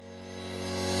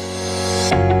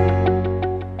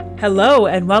Hello,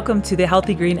 and welcome to the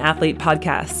Healthy Green Athlete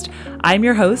podcast. I'm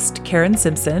your host, Karen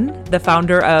Simpson, the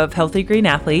founder of Healthy Green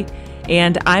Athlete,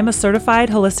 and I'm a certified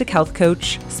holistic health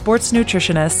coach, sports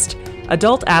nutritionist,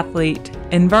 adult athlete,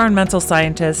 environmental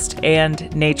scientist,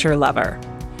 and nature lover.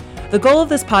 The goal of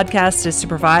this podcast is to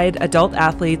provide adult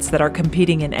athletes that are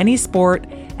competing in any sport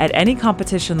at any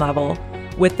competition level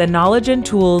with the knowledge and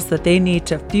tools that they need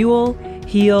to fuel,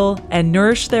 heal, and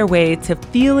nourish their way to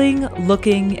feeling,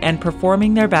 looking, and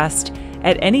performing their best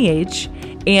at any age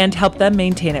and help them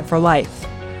maintain it for life.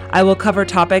 I will cover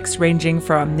topics ranging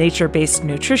from nature-based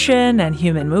nutrition and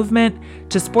human movement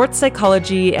to sports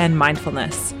psychology and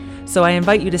mindfulness. So I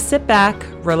invite you to sit back,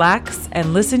 relax,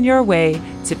 and listen your way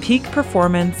to peak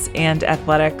performance and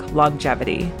athletic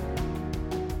longevity.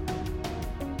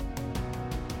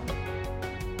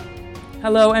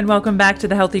 Hello, and welcome back to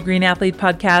the Healthy Green Athlete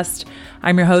podcast.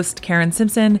 I'm your host, Karen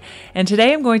Simpson, and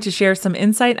today I'm going to share some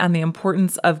insight on the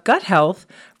importance of gut health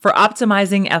for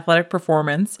optimizing athletic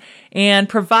performance and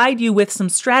provide you with some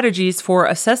strategies for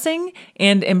assessing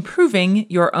and improving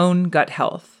your own gut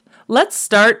health. Let's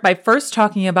start by first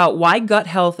talking about why gut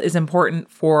health is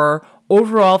important for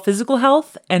overall physical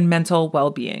health and mental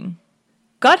well-being.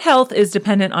 Gut health is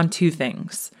dependent on two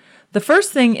things. The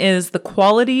first thing is the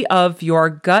quality of your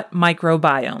gut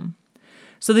microbiome.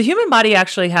 So the human body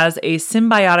actually has a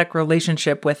symbiotic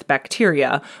relationship with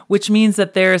bacteria, which means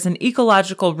that there is an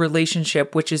ecological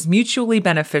relationship which is mutually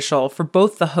beneficial for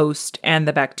both the host and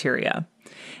the bacteria.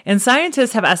 And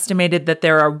scientists have estimated that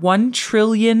there are 1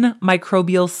 trillion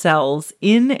microbial cells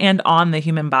in and on the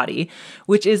human body,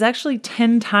 which is actually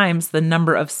 10 times the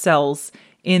number of cells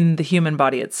in the human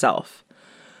body itself.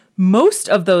 Most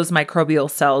of those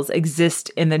microbial cells exist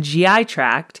in the GI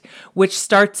tract, which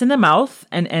starts in the mouth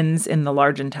and ends in the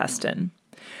large intestine.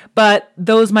 But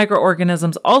those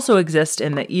microorganisms also exist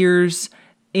in the ears,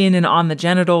 in and on the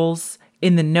genitals,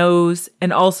 in the nose,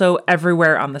 and also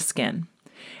everywhere on the skin.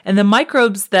 And the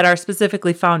microbes that are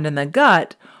specifically found in the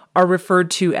gut are referred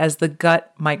to as the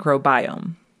gut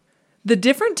microbiome. The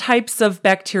different types of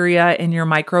bacteria in your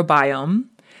microbiome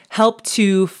help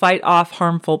to fight off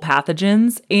harmful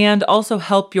pathogens and also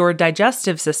help your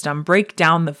digestive system break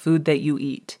down the food that you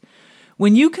eat.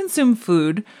 When you consume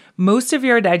food, most of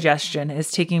your digestion is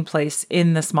taking place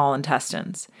in the small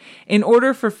intestines. In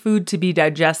order for food to be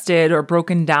digested or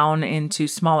broken down into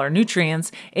smaller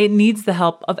nutrients, it needs the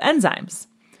help of enzymes.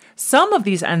 Some of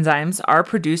these enzymes are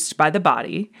produced by the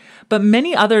body, but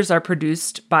many others are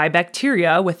produced by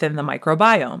bacteria within the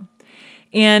microbiome.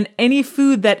 And any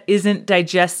food that isn't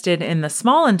digested in the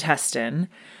small intestine,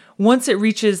 once it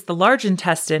reaches the large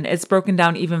intestine, it's broken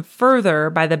down even further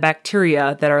by the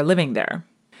bacteria that are living there.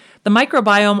 The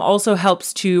microbiome also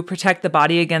helps to protect the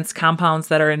body against compounds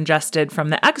that are ingested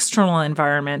from the external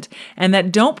environment and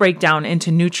that don't break down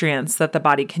into nutrients that the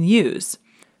body can use.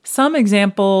 Some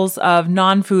examples of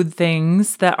non-food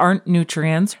things that aren't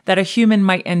nutrients that a human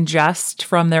might ingest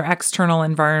from their external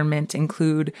environment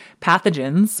include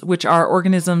pathogens, which are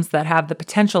organisms that have the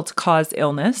potential to cause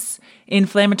illness,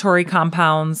 inflammatory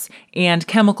compounds, and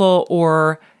chemical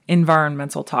or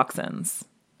environmental toxins.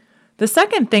 The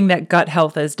second thing that gut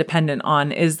health is dependent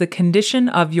on is the condition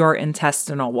of your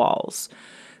intestinal walls.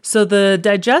 So the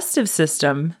digestive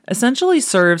system essentially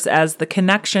serves as the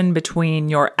connection between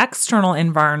your external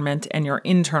environment and your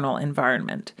internal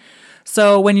environment.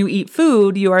 So when you eat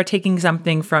food, you are taking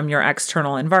something from your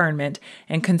external environment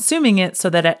and consuming it so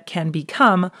that it can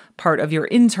become part of your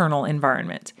internal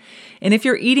environment. And if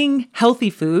you're eating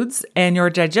healthy foods and your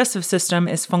digestive system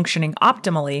is functioning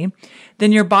optimally,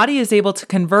 then your body is able to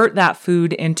convert that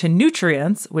food into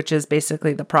nutrients, which is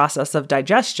basically the process of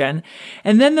digestion.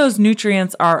 And then those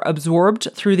nutrients are absorbed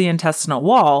through the intestinal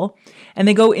wall and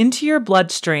they go into your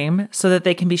bloodstream so that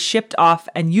they can be shipped off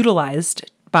and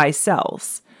utilized by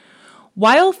cells.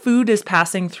 While food is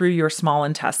passing through your small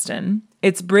intestine,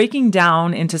 it's breaking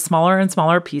down into smaller and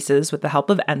smaller pieces with the help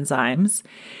of enzymes.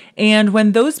 And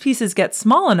when those pieces get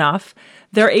small enough,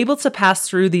 they're able to pass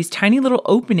through these tiny little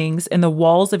openings in the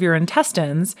walls of your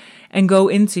intestines and go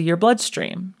into your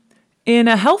bloodstream. In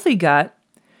a healthy gut,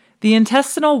 the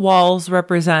intestinal walls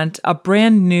represent a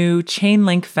brand new chain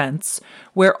link fence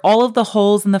where all of the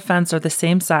holes in the fence are the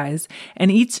same size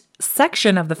and each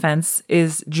section of the fence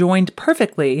is joined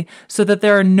perfectly so that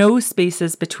there are no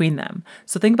spaces between them.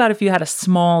 So think about if you had a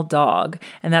small dog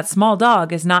and that small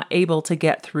dog is not able to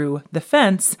get through the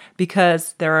fence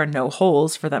because there are no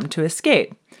holes for them to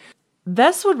escape.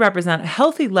 this would represent a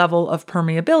healthy level of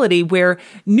permeability where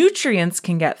nutrients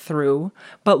can get through,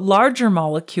 but larger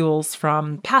molecules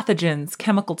from pathogens,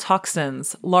 chemical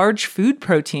toxins, large food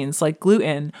proteins like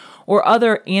gluten, or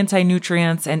other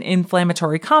anti-nutrients and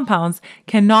inflammatory compounds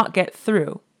cannot get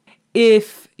through.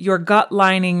 If your gut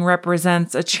lining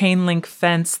represents a chain link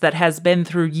fence that has been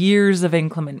through years of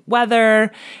inclement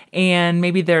weather, and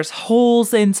maybe there's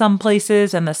holes in some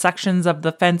places and the sections of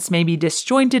the fence may be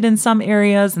disjointed in some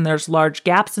areas and there's large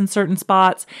gaps in certain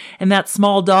spots, and that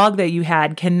small dog that you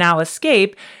had can now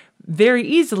escape very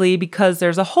easily because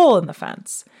there's a hole in the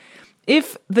fence.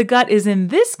 If the gut is in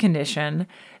this condition,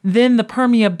 then the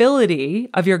permeability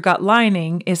of your gut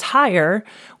lining is higher,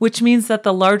 which means that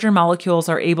the larger molecules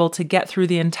are able to get through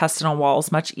the intestinal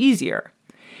walls much easier.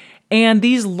 And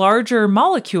these larger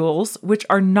molecules, which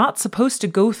are not supposed to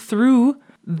go through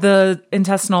the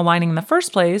intestinal lining in the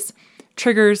first place,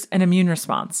 triggers an immune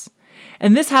response.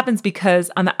 And this happens because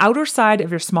on the outer side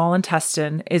of your small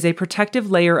intestine is a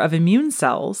protective layer of immune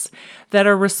cells that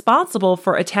are responsible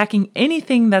for attacking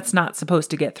anything that's not supposed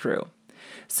to get through.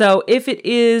 So if it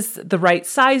is the right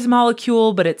size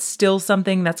molecule, but it's still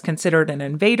something that's considered an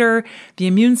invader, the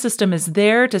immune system is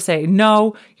there to say,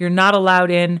 no, you're not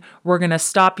allowed in. We're going to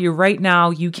stop you right now.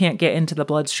 You can't get into the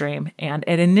bloodstream. And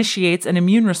it initiates an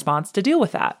immune response to deal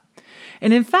with that.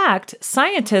 And in fact,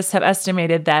 scientists have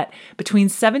estimated that between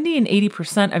 70 and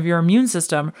 80% of your immune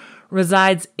system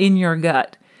resides in your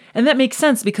gut. And that makes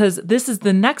sense because this is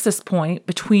the nexus point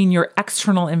between your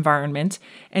external environment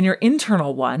and your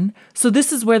internal one. So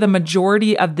this is where the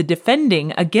majority of the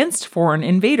defending against foreign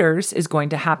invaders is going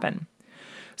to happen.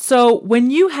 So when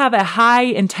you have a high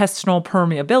intestinal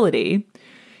permeability,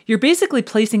 you're basically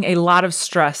placing a lot of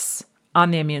stress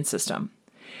on the immune system.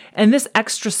 And this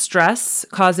extra stress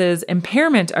causes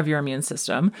impairment of your immune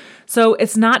system, so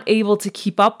it's not able to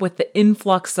keep up with the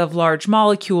influx of large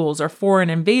molecules or foreign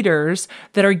invaders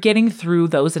that are getting through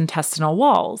those intestinal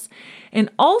walls, and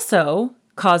also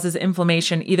causes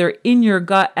inflammation either in your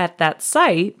gut at that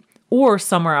site or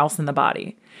somewhere else in the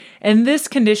body. And this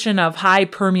condition of high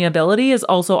permeability is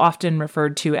also often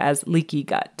referred to as leaky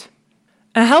gut.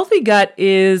 A healthy gut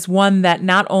is one that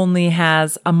not only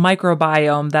has a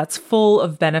microbiome that's full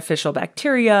of beneficial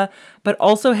bacteria, but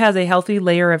also has a healthy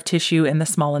layer of tissue in the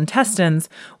small intestines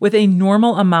with a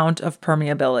normal amount of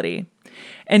permeability.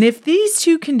 And if these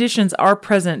two conditions are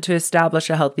present to establish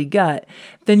a healthy gut,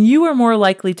 then you are more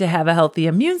likely to have a healthy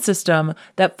immune system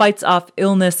that fights off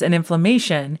illness and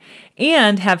inflammation,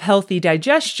 and have healthy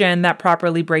digestion that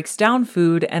properly breaks down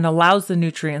food and allows the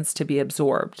nutrients to be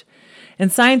absorbed.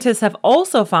 And scientists have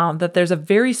also found that there's a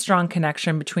very strong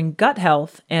connection between gut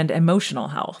health and emotional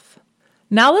health.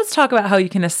 Now let's talk about how you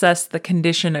can assess the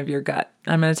condition of your gut.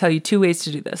 I'm going to tell you two ways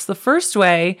to do this. The first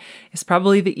way is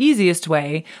probably the easiest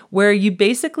way, where you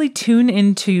basically tune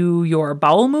into your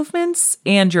bowel movements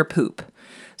and your poop.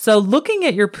 So looking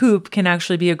at your poop can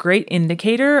actually be a great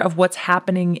indicator of what's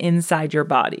happening inside your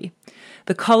body.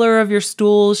 The color of your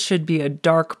stools should be a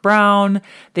dark brown.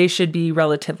 They should be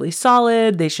relatively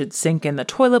solid. They should sink in the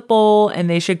toilet bowl, and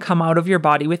they should come out of your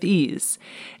body with ease.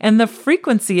 And the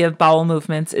frequency of bowel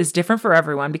movements is different for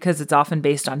everyone because it's often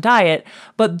based on diet,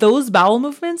 but those bowel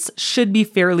movements should be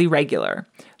fairly regular.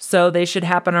 So they should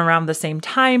happen around the same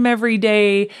time every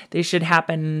day. They should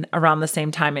happen around the same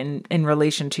time in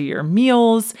relation to your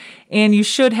meals, and you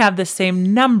should have the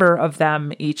same number of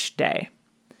them each day.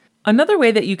 Another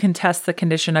way that you can test the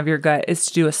condition of your gut is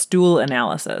to do a stool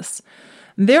analysis.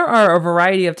 There are a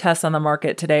variety of tests on the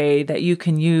market today that you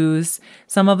can use.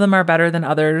 Some of them are better than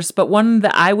others, but one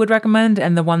that I would recommend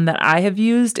and the one that I have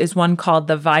used is one called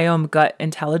the Viome Gut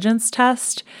Intelligence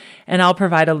Test, and I'll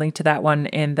provide a link to that one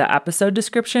in the episode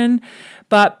description.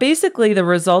 But basically, the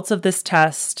results of this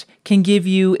test can give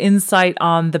you insight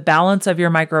on the balance of your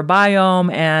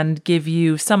microbiome and give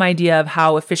you some idea of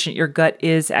how efficient your gut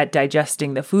is at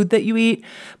digesting the food that you eat.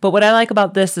 But what I like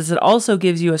about this is it also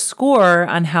gives you a score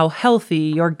on how healthy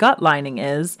your gut lining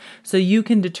is, so you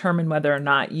can determine whether or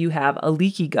not you have a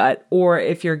leaky gut or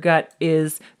if your gut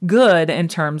is good in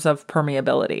terms of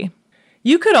permeability.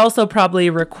 You could also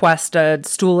probably request a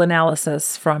stool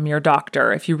analysis from your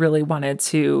doctor if you really wanted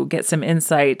to get some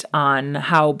insight on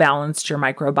how balanced your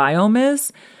microbiome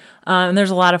is. And there's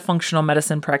a lot of functional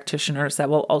medicine practitioners that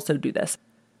will also do this.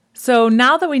 So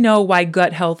now that we know why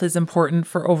gut health is important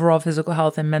for overall physical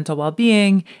health and mental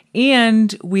well-being,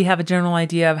 and we have a general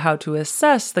idea of how to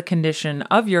assess the condition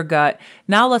of your gut,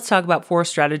 now let's talk about 4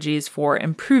 strategies for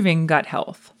improving gut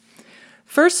health.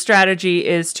 First strategy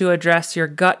is to address your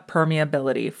gut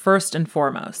permeability first and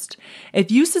foremost. If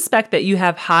you suspect that you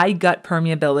have high gut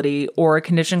permeability or a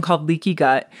condition called leaky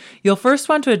gut, you'll first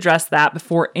want to address that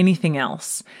before anything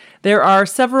else. There are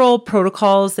several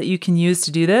protocols that you can use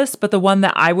to do this, but the one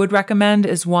that I would recommend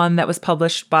is one that was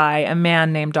published by a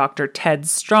man named Dr. Todd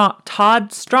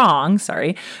Strong,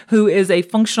 who is a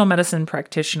functional medicine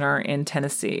practitioner in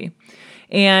Tennessee.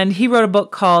 And he wrote a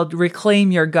book called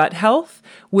Reclaim Your Gut Health,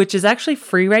 which is actually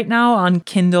free right now on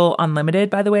Kindle Unlimited,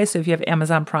 by the way. So if you have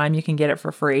Amazon Prime, you can get it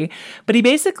for free. But he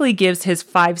basically gives his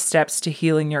 5 steps to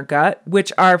healing your gut,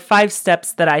 which are 5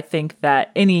 steps that I think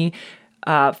that any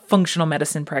functional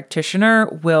medicine practitioner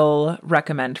will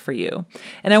recommend for you.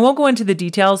 And I won't go into the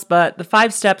details, but the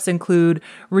 5 steps include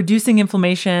reducing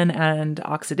inflammation and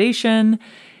oxidation,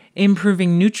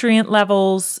 improving nutrient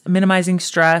levels, minimizing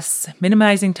stress,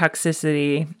 minimizing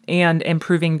toxicity, and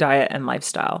improving diet and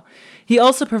lifestyle. He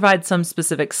also provides some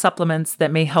specific supplements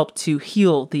that may help to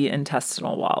heal the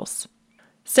intestinal walls.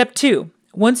 Step 2,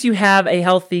 once you have a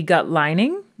healthy gut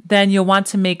lining, then you'll want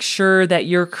to make sure that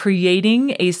you're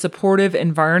creating a supportive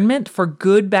environment for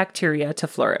good bacteria to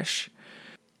flourish.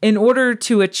 In order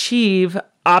to achieve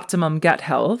optimum gut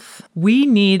health, we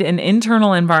need an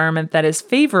internal environment that is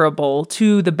favorable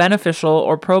to the beneficial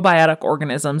or probiotic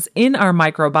organisms in our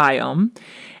microbiome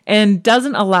and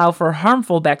doesn't allow for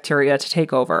harmful bacteria to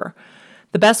take over.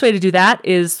 The best way to do that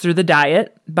is through the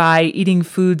diet by eating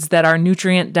foods that are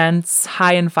nutrient dense,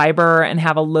 high in fiber, and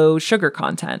have a low sugar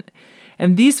content.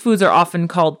 And these foods are often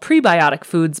called prebiotic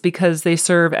foods because they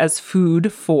serve as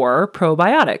food for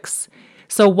probiotics.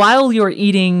 So while you're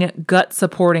eating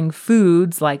gut-supporting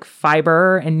foods like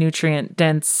fiber and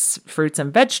nutrient-dense fruits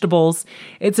and vegetables,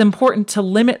 it's important to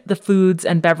limit the foods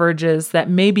and beverages that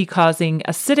may be causing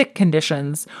acidic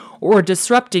conditions or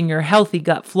disrupting your healthy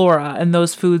gut flora, and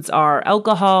those foods are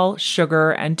alcohol,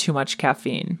 sugar, and too much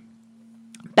caffeine.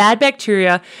 Bad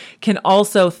bacteria can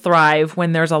also thrive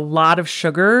when there's a lot of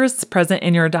sugars present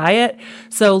in your diet,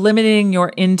 so limiting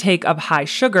your intake of high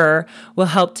sugar will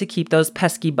help to keep those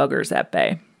pesky buggers at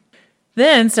bay.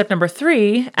 Then step number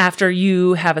 3, after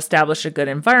you have established a good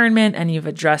environment and you've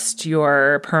addressed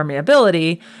your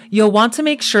permeability, you'll want to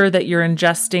make sure that you're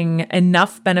ingesting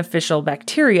enough beneficial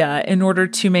bacteria in order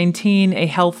to maintain a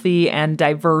healthy and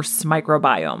diverse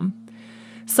microbiome.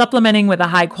 Supplementing with a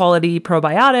high-quality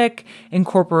probiotic,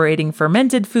 incorporating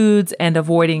fermented foods, and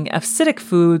avoiding acidic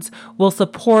foods will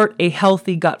support a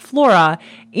healthy gut flora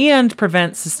and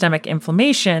prevent systemic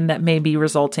inflammation that may be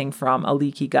resulting from a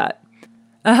leaky gut.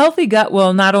 A healthy gut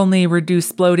will not only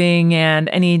reduce bloating and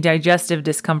any digestive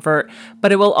discomfort,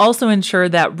 but it will also ensure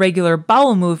that regular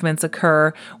bowel movements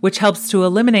occur, which helps to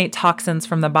eliminate toxins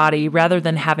from the body rather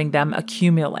than having them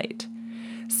accumulate.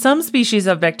 Some species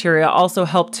of bacteria also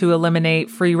help to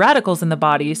eliminate free radicals in the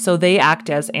body, so they act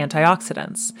as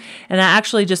antioxidants. And I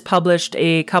actually just published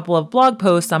a couple of blog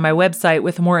posts on my website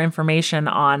with more information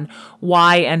on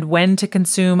why and when to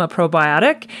consume a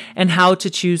probiotic and how to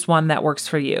choose one that works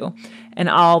for you. And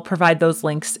I'll provide those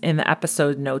links in the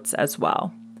episode notes as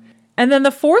well. And then the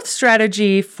 4th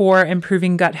strategy for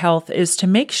improving gut health is to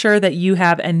make sure that you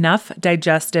have enough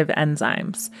digestive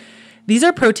enzymes. These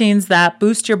are proteins that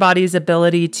boost your body's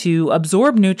ability to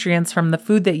absorb nutrients from the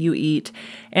food that you eat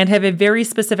and have a very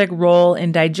specific role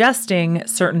in digesting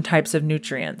certain types of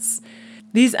nutrients.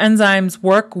 These enzymes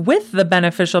work with the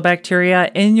beneficial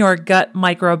bacteria in your gut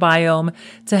microbiome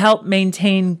to help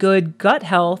maintain good gut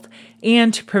health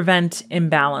and to prevent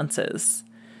imbalances.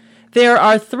 There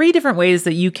are 3 different ways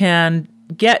that you can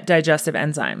get digestive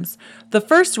enzymes. The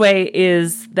first way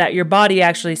is that your body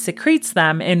actually secretes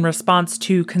them in response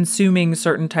to consuming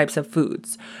certain types of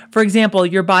foods. For example,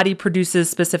 your body produces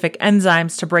specific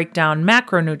enzymes to break down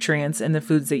macronutrients in the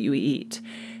foods that you eat.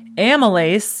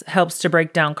 Amylase helps to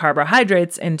break down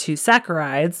carbohydrates into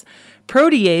saccharides.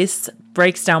 Protease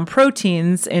breaks down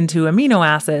proteins into amino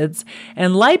acids,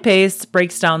 and lipase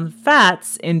breaks down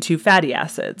fats into fatty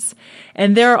acids.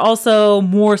 And there are also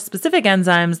more specific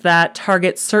enzymes that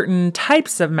target certain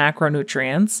types of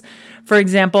macronutrients. For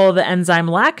example, the enzyme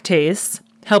lactase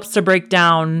helps to break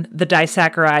down the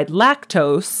disaccharide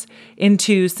lactose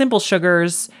into simple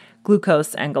sugars,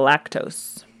 glucose, and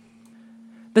galactose.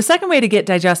 The second way to get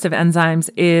digestive enzymes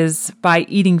is by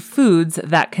eating foods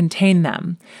that contain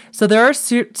them. So there are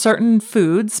certain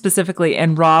foods, specifically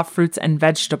in raw fruits and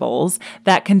vegetables,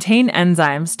 that contain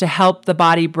enzymes to help the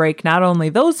body break not only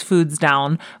those foods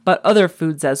down, but other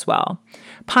foods as well.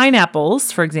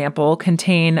 Pineapples, for example,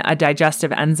 contain a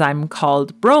digestive enzyme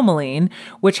called bromelain,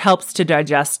 which helps to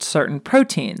digest certain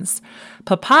proteins.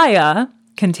 Papaya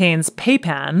contains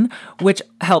papain, which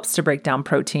helps to break down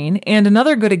protein. And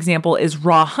another good example is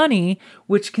raw honey,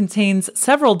 which contains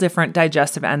several different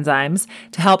digestive enzymes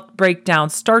to help break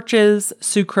down starches,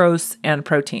 sucrose, and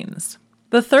proteins.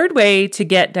 The third way to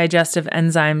get digestive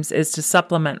enzymes is to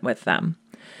supplement with them.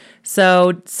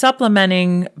 So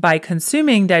supplementing by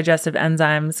consuming digestive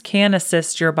enzymes can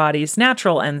assist your body's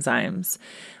natural enzymes.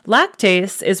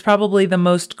 Lactase is probably the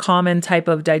most common type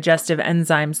of digestive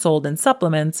enzyme sold in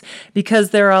supplements because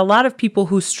there are a lot of people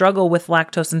who struggle with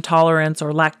lactose intolerance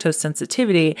or lactose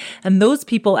sensitivity, and those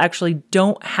people actually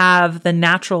don't have the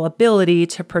natural ability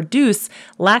to produce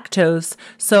lactose.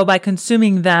 So by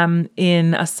consuming them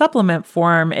in a supplement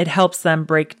form, it helps them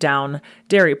break down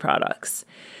dairy products.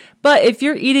 But if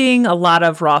you're eating a lot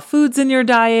of raw foods in your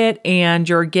diet and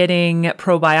you're getting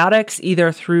probiotics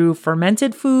either through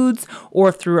fermented foods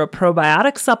or through a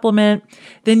probiotic supplement,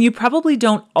 then you probably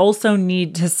don't also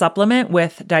need to supplement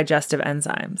with digestive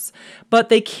enzymes. But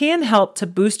they can help to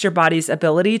boost your body's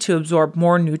ability to absorb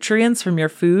more nutrients from your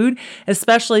food,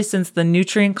 especially since the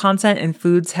nutrient content in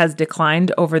foods has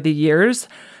declined over the years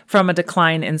from a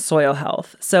decline in soil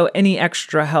health. So any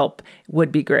extra help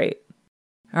would be great.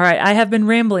 All right, I have been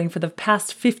rambling for the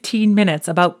past 15 minutes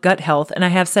about gut health, and I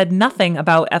have said nothing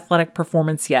about athletic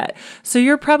performance yet. So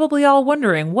you're probably all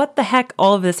wondering what the heck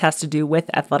all of this has to do with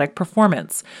athletic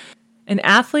performance. An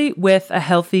athlete with a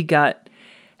healthy gut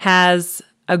has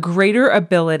a greater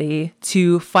ability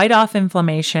to fight off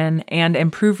inflammation and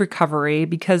improve recovery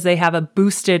because they have a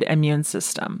boosted immune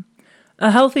system. A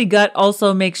healthy gut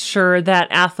also makes sure that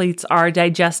athletes are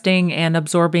digesting and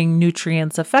absorbing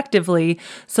nutrients effectively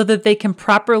so that they can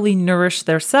properly nourish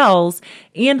their cells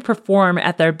and perform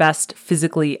at their best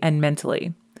physically and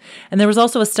mentally. And there was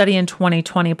also a study in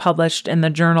 2020 published in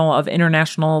the Journal of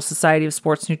International Society of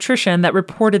Sports Nutrition that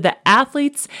reported that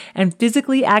athletes and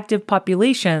physically active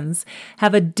populations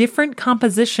have a different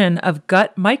composition of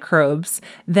gut microbes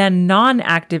than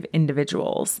non-active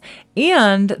individuals,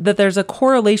 and that there's a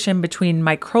correlation between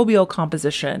microbial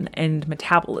composition and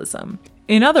metabolism.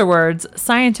 In other words,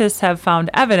 scientists have found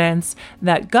evidence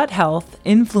that gut health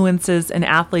influences an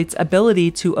athlete's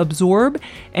ability to absorb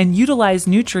and utilize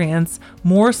nutrients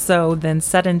more so than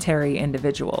sedentary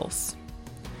individuals.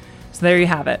 So there you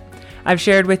have it. I've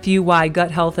shared with you why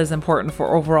gut health is important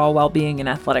for overall well-being and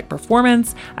athletic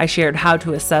performance. I shared how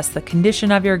to assess the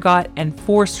condition of your gut and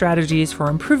 4 strategies for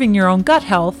improving your own gut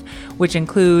health, which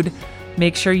include: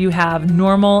 make sure you have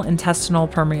normal intestinal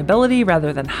permeability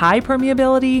rather than high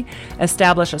permeability.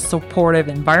 Establish a supportive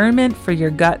environment for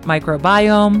your gut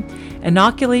microbiome.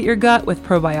 Inoculate your gut with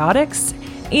probiotics.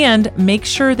 And make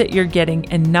sure that you're getting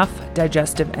enough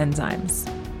digestive enzymes.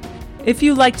 If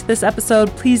you liked this episode,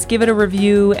 please give it a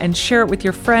review and share it with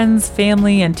your friends,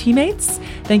 family, and teammates.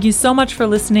 Thank you so much for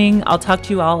listening. I'll talk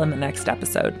to you all in the next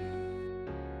episode.